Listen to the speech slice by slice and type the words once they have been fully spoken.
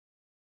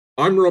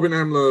I'm Robin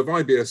Amler of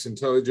IBS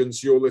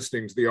Intelligence. You're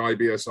listening to the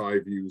IBS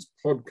iViews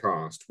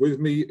podcast.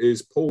 With me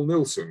is Paul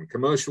Nilsson,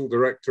 Commercial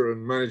Director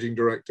and Managing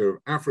Director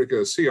of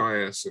Africa,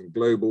 CIS and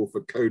Global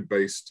for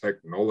Code-Based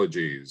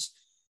Technologies.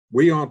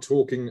 We are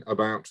talking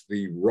about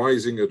the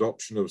rising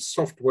adoption of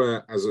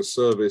software as a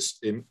service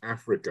in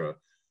Africa.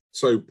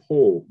 So,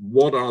 Paul,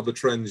 what are the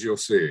trends you're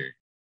seeing?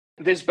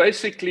 There's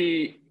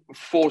basically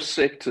four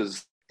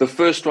sectors. The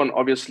first one,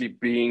 obviously,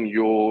 being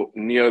your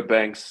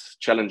neobanks,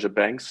 challenger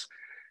banks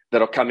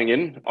that are coming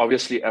in.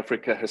 Obviously,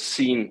 Africa has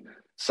seen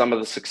some of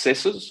the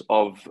successes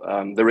of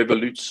the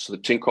Revoluts, the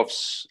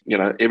Tinkoffs.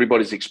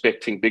 Everybody's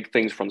expecting big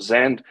things from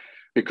Zand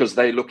because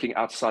they're looking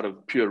outside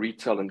of pure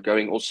retail and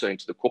going also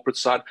into the corporate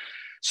side.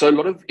 So a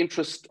lot of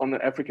interest on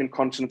the African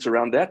continent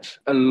around that.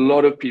 A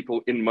lot of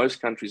people in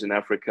most countries in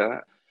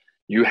Africa,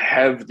 you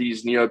have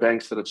these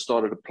neobanks that have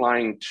started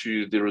applying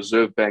to the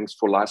reserve banks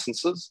for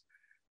licenses.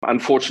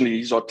 Unfortunately,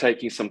 these are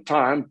taking some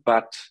time,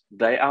 but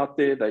they're out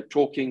there, they're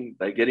talking,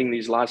 they're getting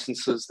these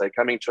licenses, they're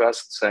coming to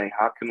us and saying,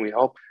 how can we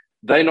help?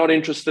 They're not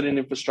interested in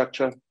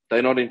infrastructure.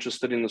 They're not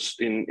interested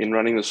in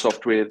running the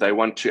software. They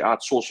want to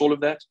outsource all of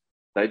that.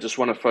 They just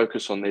want to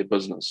focus on their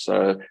business.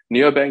 So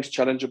neobanks,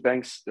 challenger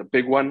banks, a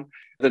big one.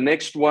 The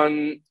next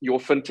one, your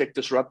fintech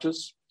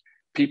disruptors,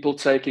 people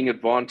taking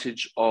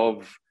advantage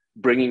of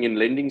bringing in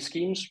lending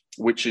schemes,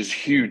 which is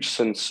huge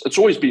since it's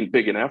always been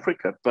big in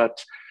Africa.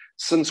 But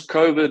since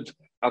COVID,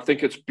 I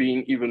think it's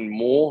been even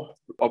more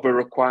of a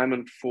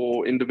requirement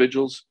for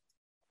individuals.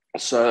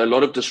 So a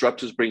lot of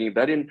disruptors bringing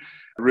that in.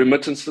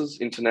 Remittances,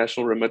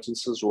 international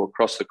remittances or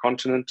across the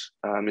continent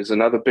is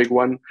another big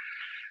one.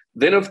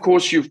 Then, of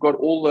course, you've got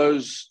all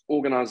those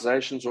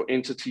organizations or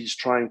entities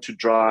trying to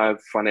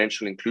drive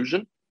financial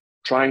inclusion,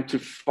 trying to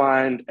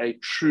find a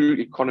true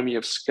economy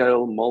of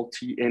scale,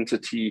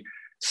 multi-entity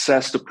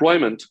SaaS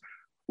deployment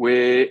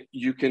where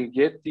you can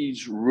get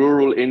these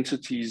rural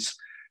entities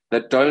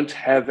that don't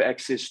have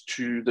access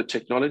to the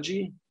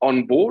technology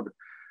on board,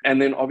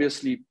 and then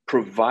obviously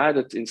provide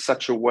it in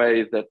such a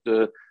way that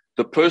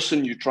the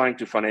person you're trying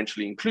to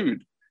financially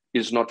include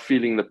is not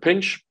feeling the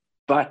pinch,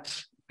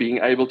 but being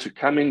able to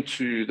come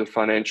into the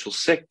financial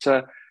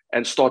sector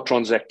and start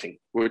transacting,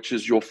 which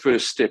is your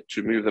first step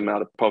to move them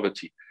out of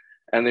poverty.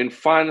 And then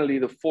finally,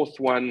 the fourth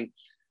one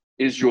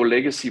is your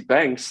legacy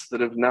banks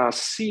that have now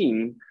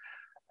seen.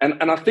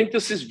 And I think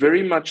this is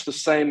very much the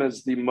same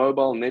as the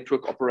mobile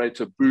network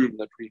operator boom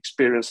that we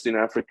experienced in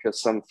Africa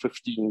some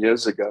 15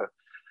 years ago,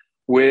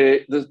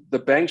 where the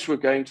banks were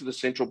going to the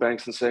central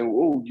banks and saying,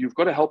 oh, you've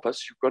got to help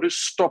us. You've got to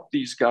stop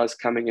these guys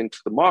coming into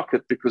the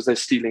market because they're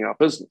stealing our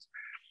business.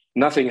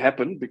 Nothing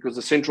happened because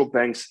the central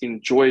banks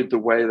enjoyed the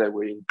way they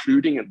were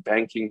including and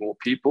banking more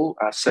people.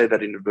 I say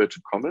that in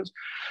inverted commas.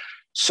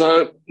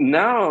 So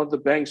now the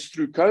banks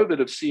through COVID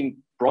have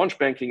seen branch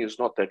banking is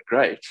not that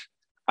great.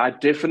 I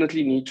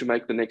definitely need to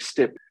make the next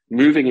step,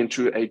 moving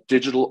into a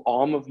digital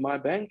arm of my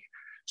bank.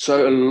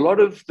 So a lot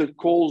of the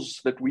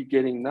calls that we're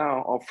getting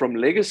now are from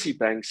legacy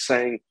banks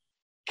saying,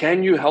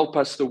 can you help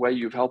us the way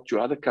you've helped your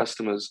other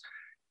customers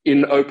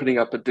in opening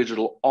up a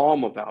digital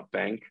arm of our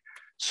bank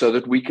so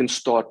that we can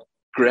start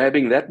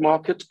grabbing that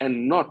market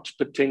and not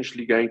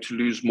potentially going to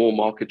lose more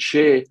market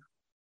share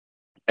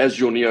as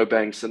your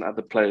neobanks and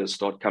other players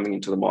start coming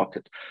into the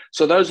market.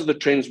 So those are the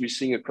trends we're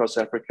seeing across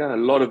Africa. A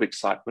lot of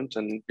excitement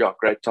and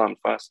great time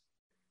for us.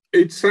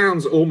 It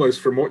sounds almost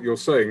from what you're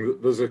saying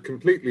that there's a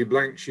completely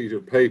blank sheet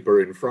of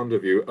paper in front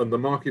of you and the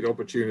market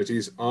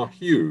opportunities are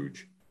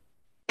huge.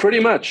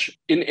 Pretty much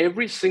in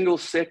every single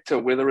sector,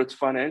 whether it's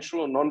financial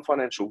or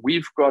non-financial,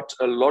 we've got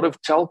a lot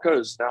of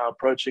telcos now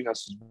approaching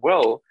us as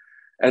well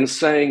and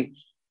saying,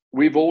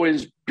 we've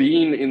always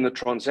been in the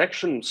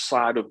transaction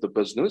side of the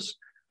business,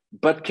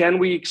 but can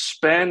we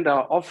expand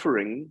our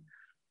offering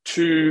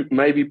to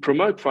maybe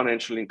promote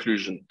financial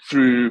inclusion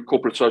through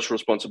corporate social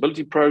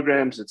responsibility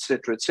programs, et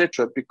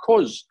cetera,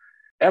 because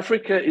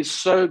Africa is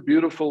so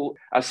beautiful.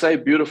 I say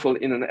beautiful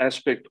in an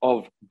aspect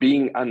of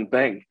being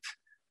unbanked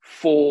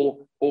for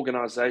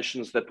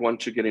organizations that want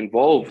to get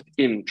involved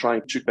in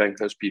trying to bank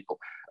those people.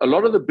 A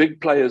lot of the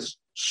big players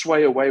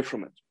sway away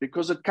from it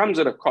because it comes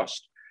at a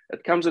cost.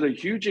 It comes at a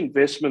huge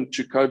investment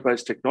to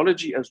code-based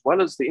technology as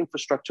well as the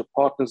infrastructure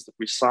partners that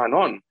we sign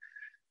on.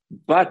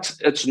 But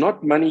it's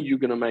not money you're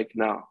going to make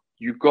now.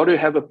 You've got to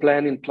have a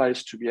plan in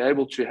place to be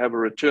able to have a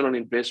return on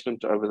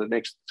investment over the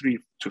next 3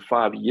 to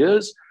 5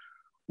 years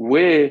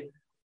where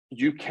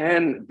you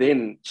can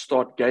then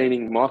start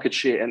gaining market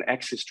share and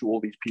access to all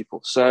these people.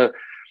 So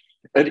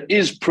it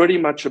is pretty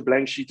much a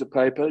blank sheet of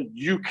paper.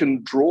 You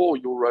can draw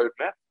your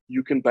roadmap.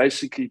 You can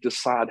basically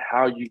decide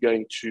how you're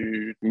going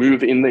to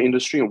move in the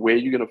industry and where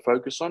you're going to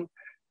focus on.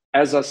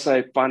 As I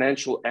say,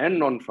 financial and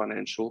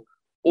non-financial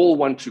all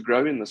want to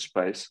grow in this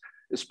space,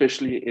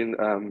 especially in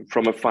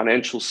from a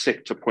financial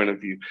sector point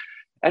of view.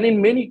 And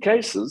in many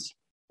cases,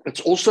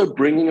 it's also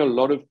bringing a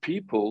lot of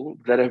people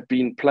that have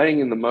been playing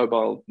in the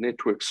mobile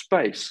network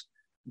space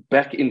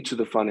back into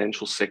the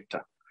financial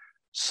sector.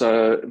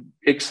 So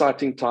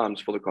exciting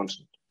times for the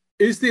continent.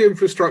 Is the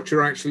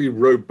infrastructure actually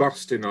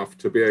robust enough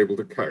to be able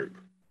to cope?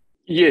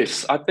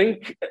 Yes, I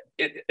think,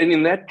 and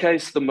in that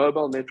case, the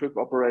mobile network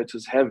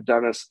operators have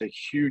done us a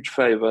huge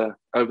favor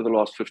over the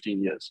last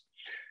 15 years.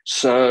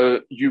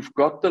 So you've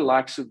got the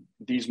likes of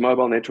these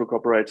mobile network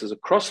operators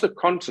across the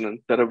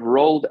continent that have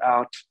rolled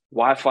out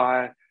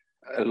Wi-Fi.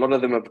 A lot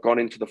of them have gone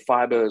into the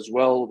fiber as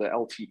well, the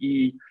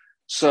LTE.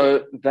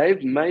 So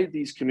they've made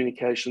these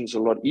communications a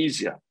lot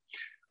easier.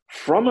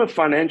 From a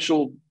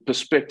financial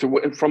perspective,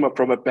 from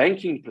a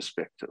banking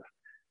perspective,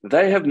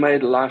 they have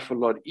made life a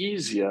lot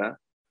easier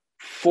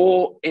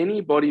for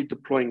anybody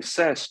deploying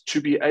SaaS to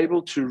be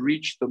able to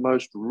reach the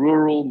most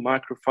rural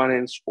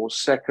microfinance or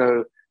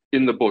SACCO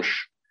in the bush.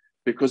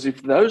 Because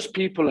if those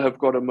people have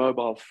got a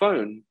mobile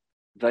phone,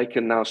 they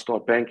can now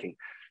start banking.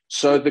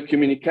 So the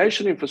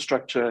communication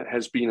infrastructure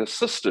has been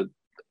assisted.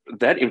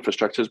 That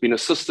infrastructure has been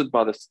assisted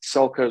by the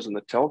telcos and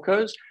the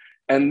telcos.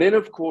 And then,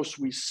 of course,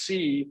 we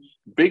see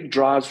big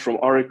drives from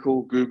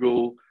Oracle,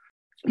 Google,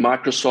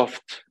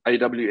 Microsoft,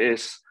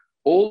 AWS,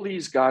 all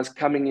these guys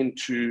coming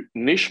into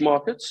niche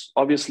markets.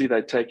 Obviously,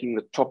 they're taking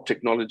the top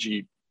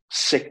technology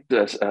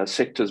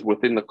sectors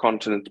within the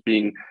continent,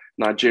 being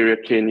Nigeria,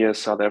 Kenya,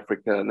 South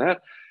Africa, and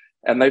that.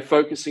 And they're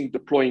focusing,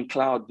 deploying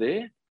cloud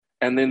there,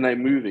 and then they're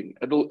moving.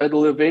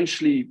 It'll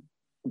eventually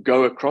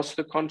go across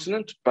the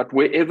continent, but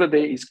wherever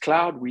there is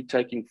cloud, we're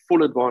taking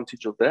full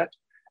advantage of that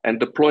and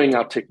deploying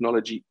our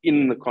technology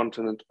in the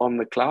continent on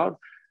the cloud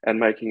and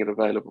making it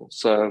available.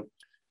 So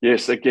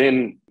yes,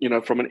 again,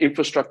 from an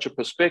infrastructure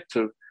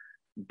perspective,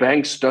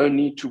 banks don't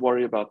need to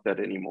worry about that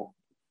anymore.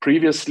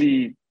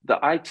 Previously, the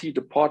IT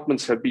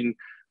departments have been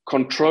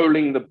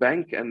controlling the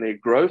bank and their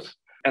growth.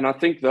 And I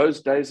think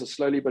those days are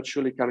slowly but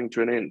surely coming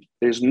to an end.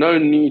 There's no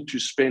need to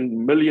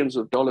spend millions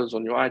of dollars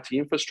on your IT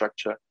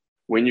infrastructure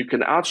when you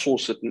can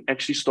outsource it and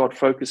actually start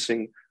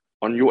focusing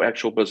on your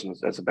actual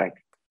business as a bank.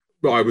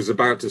 Well, I was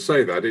about to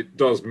say that it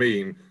does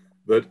mean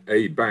that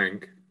a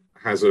bank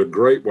has a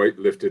great weight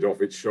lifted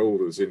off its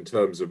shoulders in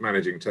terms of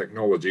managing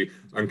technology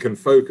and can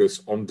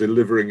focus on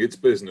delivering its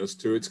business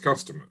to its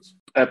customers.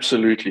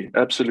 Absolutely.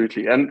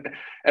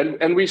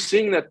 And we're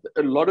seeing that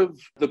a lot of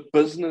the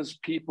business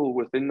people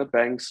within the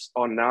banks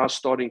are now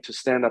starting to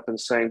stand up and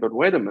saying, but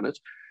wait a minute,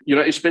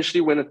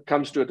 especially when it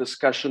comes to a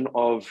discussion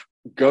of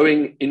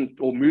going in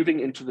or moving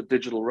into the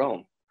digital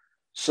realm.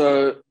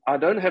 So I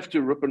don't have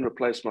to rip and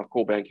replace my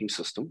core banking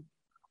system.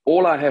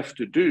 All I have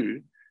to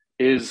do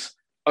is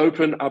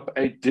open up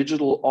a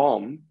digital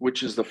arm,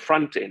 which is the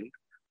front end,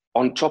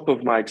 on top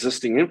of my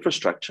existing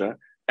infrastructure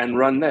and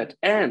run that.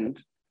 And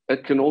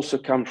it can also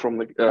come from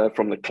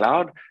the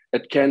cloud.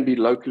 It can be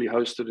locally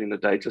hosted in a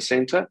data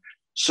center.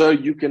 So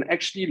you can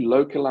actually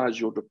localize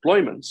your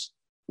deployments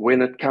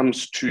when it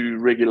comes to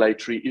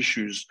regulatory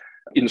issues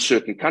in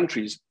certain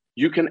countries.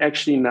 You can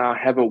actually now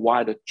have a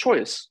wider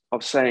choice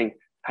of saying,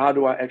 how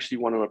do I actually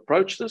want to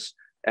approach this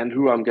and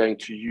who I'm going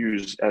to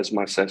use as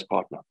my SaaS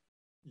partner?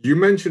 You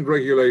mentioned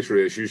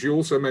regulatory issues. You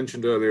also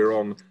mentioned earlier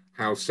on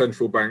how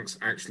central banks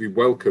actually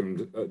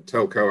welcomed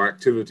telco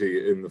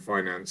activity in the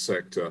finance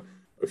sector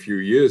a few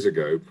years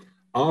ago.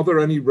 Are there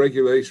any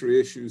regulatory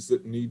issues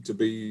that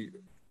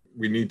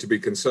we need to be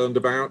concerned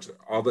about?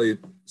 Are there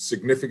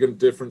significant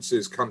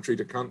differences country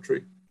to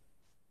country?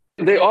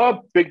 There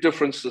are big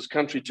differences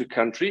country to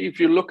country. If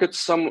you look at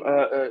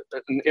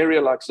an area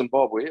like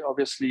Zimbabwe,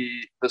 obviously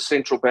the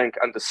central bank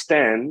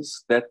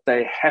understands that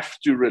they have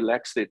to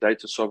relax their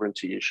data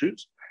sovereignty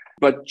issues.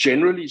 But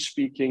generally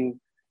speaking,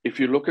 if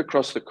you look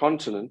across the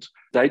continent,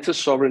 data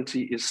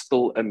sovereignty is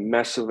still a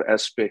massive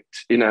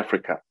aspect in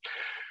Africa.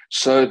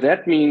 So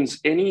that means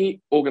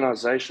any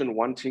organization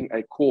wanting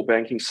a core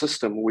banking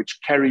system which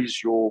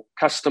carries your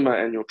customer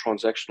and your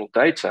transactional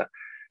data,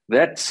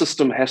 that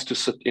system has to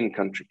sit in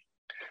country.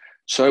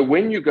 So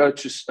when you go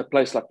to a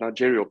place like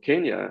Nigeria or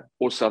Kenya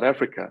or South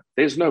Africa,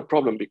 there's no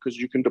problem because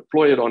you can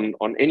deploy it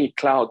on any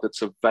cloud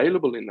that's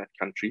available in that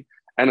country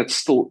and it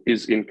still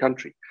is in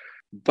country.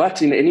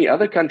 But in any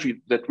other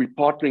country that we're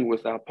partnering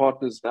with our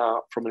partners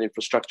now from an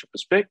infrastructure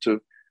perspective,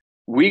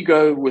 we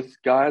go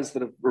with guys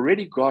that have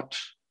already got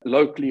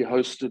locally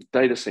hosted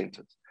data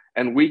centers,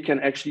 and we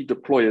can actually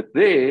deploy it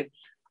there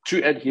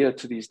to adhere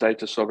to these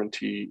data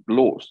sovereignty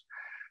laws.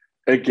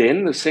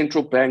 Again, the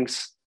central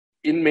banks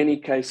in many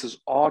cases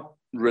are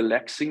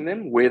relaxing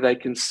them where they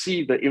can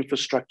see the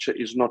infrastructure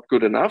is not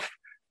good enough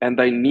and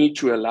they need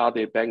to allow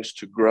their banks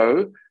to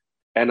grow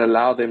and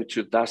allow them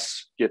to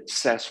thus get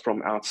SaaS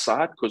from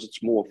outside because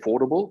it's more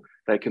affordable.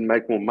 They can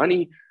make more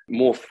money,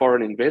 more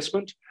foreign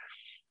investment.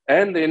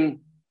 And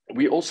then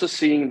we're also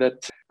seeing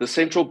that the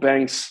central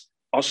banks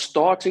are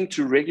starting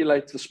to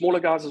regulate the smaller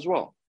guys as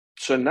well.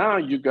 So now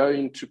you go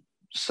into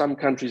some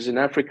countries in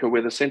Africa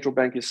where the central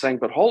bank is saying,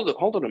 but hold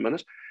on a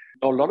minute,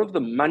 a lot of the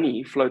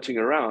money floating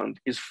around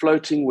is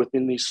floating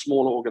within these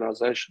smaller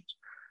organizations.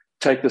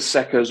 Take the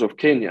SACCOs of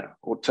Kenya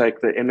or take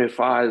the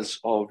MFIs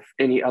of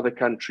any other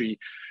country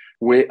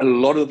where a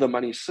lot of the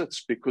money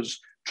sits, because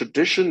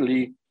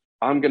traditionally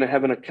I'm going to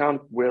have an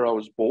account where I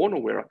was born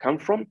or where I come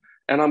from,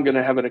 and I'm going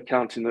to have an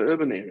account in the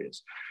urban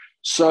areas.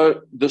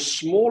 So the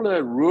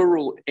smaller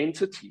rural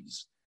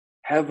entities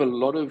have a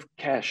lot of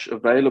cash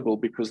available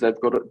because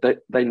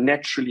they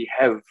naturally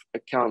have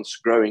accounts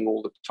growing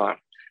all the time.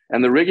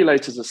 And the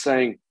regulators are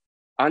saying,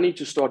 I need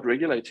to start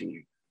regulating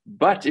you.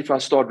 But if I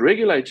start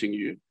regulating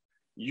you,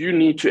 you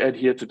need to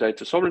adhere to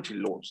data sovereignty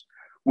laws,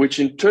 which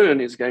in turn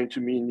is going to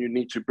mean you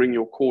need to bring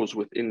your cause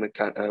within the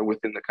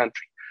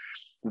country.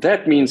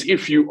 That means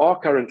if you are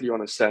currently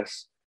on a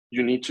SaaS,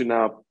 you need to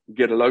now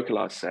get a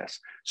localized SaaS.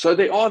 So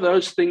there are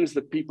those things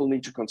that people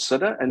need to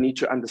consider and need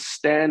to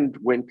understand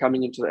when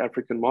coming into the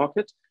African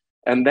market.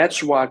 And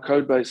that's why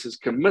Codebase is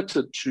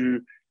committed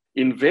to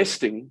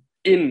investing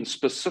in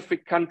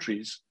specific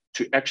countries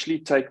to actually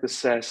take the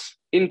SaaS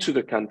into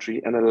the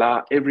country and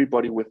allow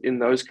everybody within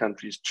those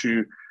countries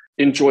to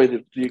enjoy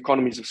the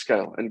economies of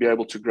scale and be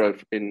able to grow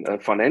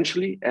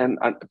financially and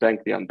bank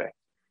the unbanked.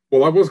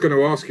 Well, I was going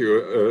to ask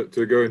you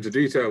to go into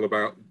detail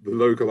about the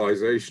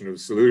localization of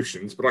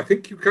solutions, but I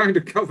think you kind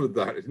of covered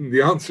that in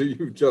the answer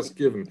you've just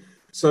given.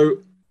 So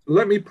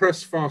let me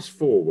press fast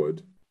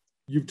forward.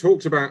 You've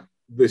talked about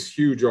this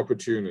huge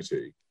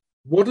opportunity.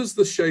 What does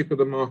the shape of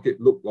the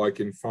market look like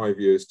in 5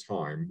 years'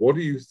 time? What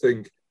do you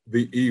think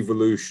the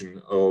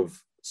evolution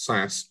of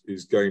SaaS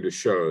is going to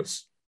show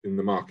us in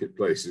the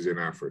marketplaces in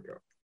Africa?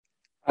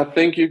 I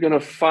think you're going to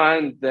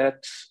find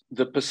that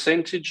the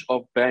percentage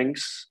of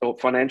banks or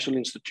financial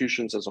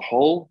institutions as a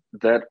whole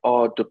that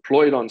are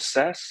deployed on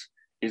SaaS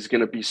is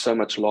going to be so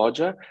much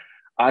larger.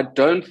 I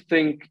don't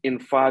think in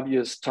 5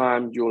 years'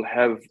 time you'll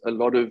have a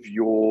lot of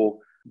your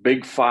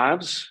big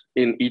fives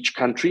in each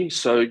country.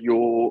 So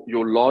your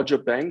larger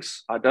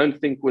banks, I don't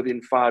think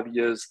within 5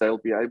 years they'll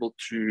be able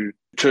to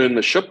turn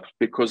the ship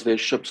because their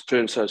ships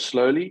turn so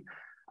slowly.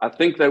 I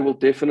think they will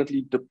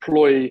definitely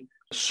deploy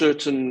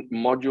certain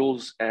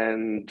modules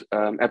and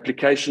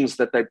applications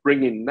that they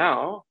bring in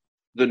now,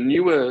 the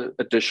newer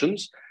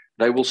additions,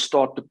 they will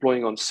start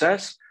deploying on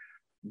SaaS.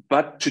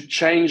 But to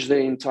change their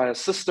entire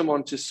system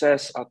onto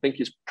SaaS, I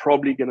think is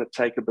probably going to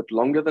take a bit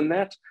longer than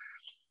that.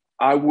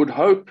 I would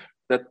hope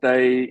that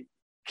they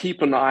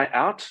keep an eye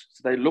out,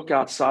 so they look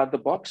outside the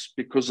box,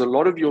 because a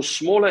lot of your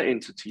smaller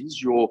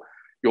entities, your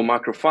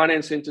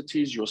microfinance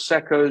entities, your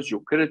SACCOs,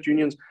 your credit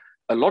unions,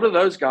 a lot of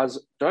those guys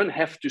don't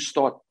have to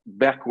start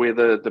back where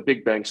the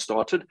big banks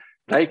started.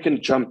 They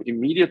can jump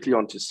immediately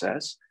onto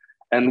SaaS.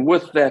 And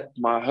with that,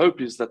 my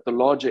hope is that the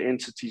larger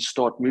entities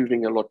start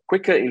moving a lot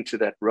quicker into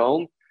that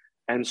realm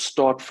and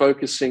start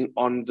focusing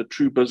on the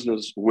true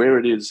business where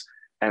it is.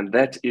 And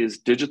that is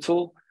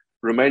digital,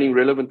 remaining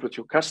relevant with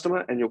your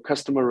customer, and your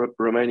customer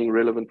remaining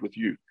relevant with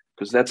you,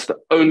 because that's the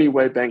only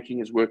way banking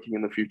is working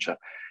in the future.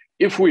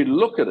 If we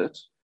look at it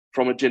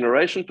from a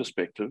generation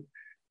perspective,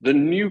 the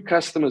new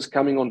customers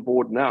coming on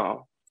board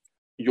now,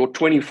 your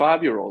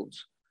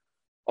 25-year-olds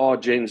are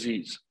Gen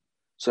Zs.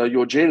 So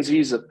your Gen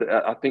Zs,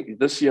 I think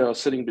this year are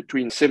sitting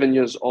between 7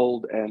 years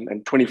old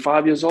and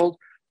 25 years old.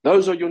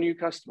 Those are your new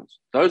customers.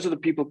 Those are the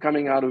people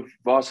coming out of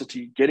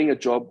varsity, getting a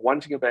job,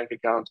 wanting a bank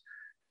account.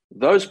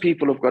 Those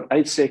people have got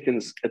 8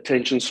 seconds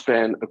attention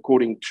span,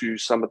 according to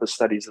some of the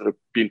studies that have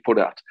been put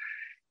out.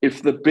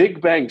 If the big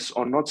banks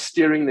are not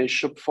steering their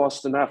ship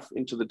fast enough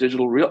into the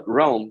digital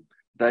realm,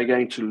 they're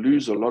going to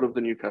lose a lot of the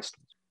new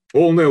customers.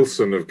 Paul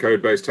Nilsson of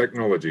Codebase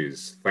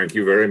Technologies, thank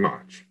you very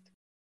much.